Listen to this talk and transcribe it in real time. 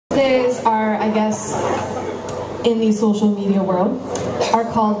Thursdays are, I guess, in the social media world,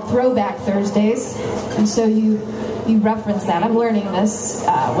 are called Throwback Thursdays. And so you reference that. I'm learning this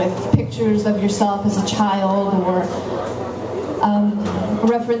with pictures of yourself as a child or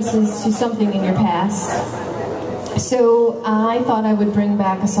references to something in your past. So I thought I would bring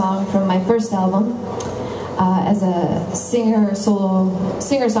back a song from my first album as a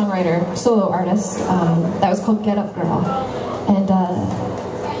singer-songwriter, solo artist. That was called Get Up Girl. And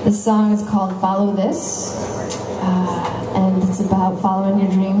this song is called Follow This. And it's about following your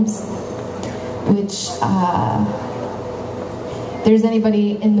dreams, which there's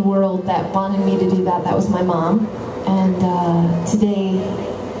anybody in the world that wanted me to do that, that was my mom. And today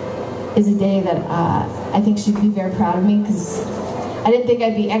is a day that I think she'd be very proud of me, because I didn't think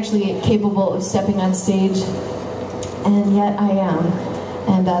I'd be actually capable of stepping on stage, and yet I am.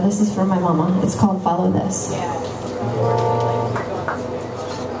 And this is for my mama. It's called Follow This.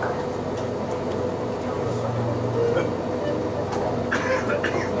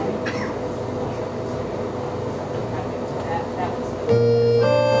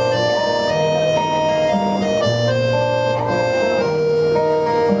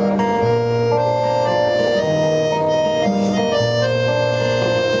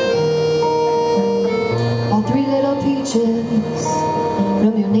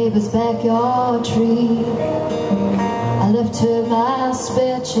 From your neighbor's backyard tree, I left her my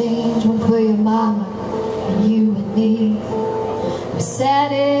spare change, one for your mama and you and me. We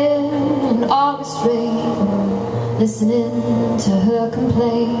sat in an August rain, listening to her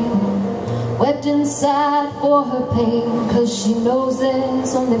complain, wept inside for her pain, 'cause she knows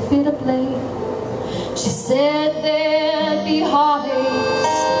there's only fear to blame. She said there'd be heartaches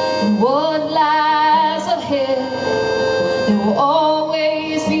and what lies ahead. There will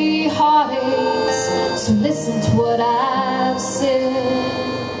always be heartaches, so listen to what I've said.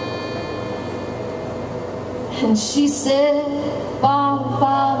 And she said, follow,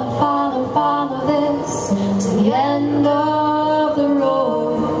 follow, follow, follow this to the end of the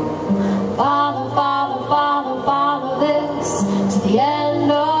road. Follow, follow, follow, follow this to the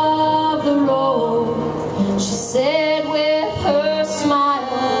end of the road. She said with her smile,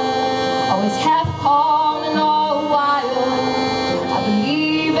 always half calm and all wild, I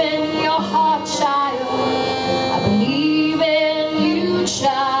believe in your heart, child, I believe in you,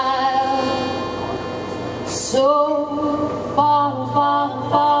 child. So follow, follow,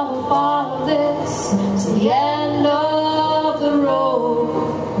 follow, follow this to the end of the road.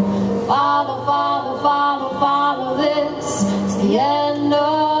 Follow, follow, follow, follow this to the end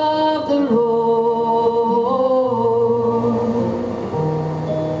of the road.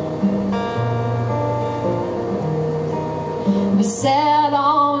 We sat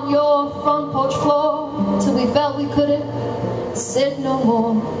on your front porch floor till we felt we couldn't sit no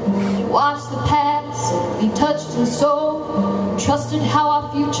more. We watched the past be touched and sold, trusted how our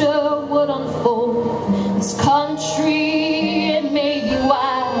future would unfold. This country, it may be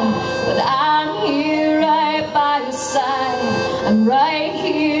wild, but I'm here right by your side. I'm right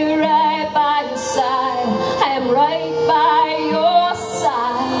here right by your side. I am right by your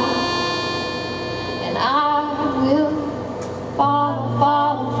side. And I will follow,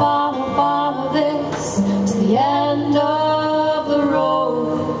 follow, follow, follow this to the end of the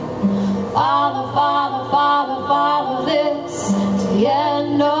road. Follow, follow, follow, follow this to the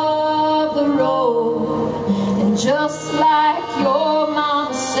end of the road. And just like your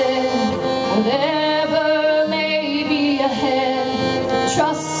mama said, whatever may be ahead,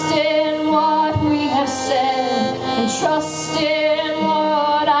 trust in what we have said, and trust in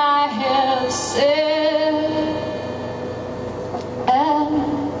what I have said. And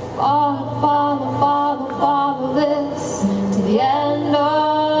follow, follow, follow, follow this to the end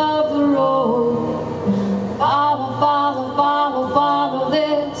of the road. Follow, follow, follow, follow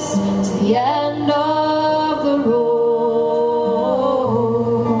this to the end of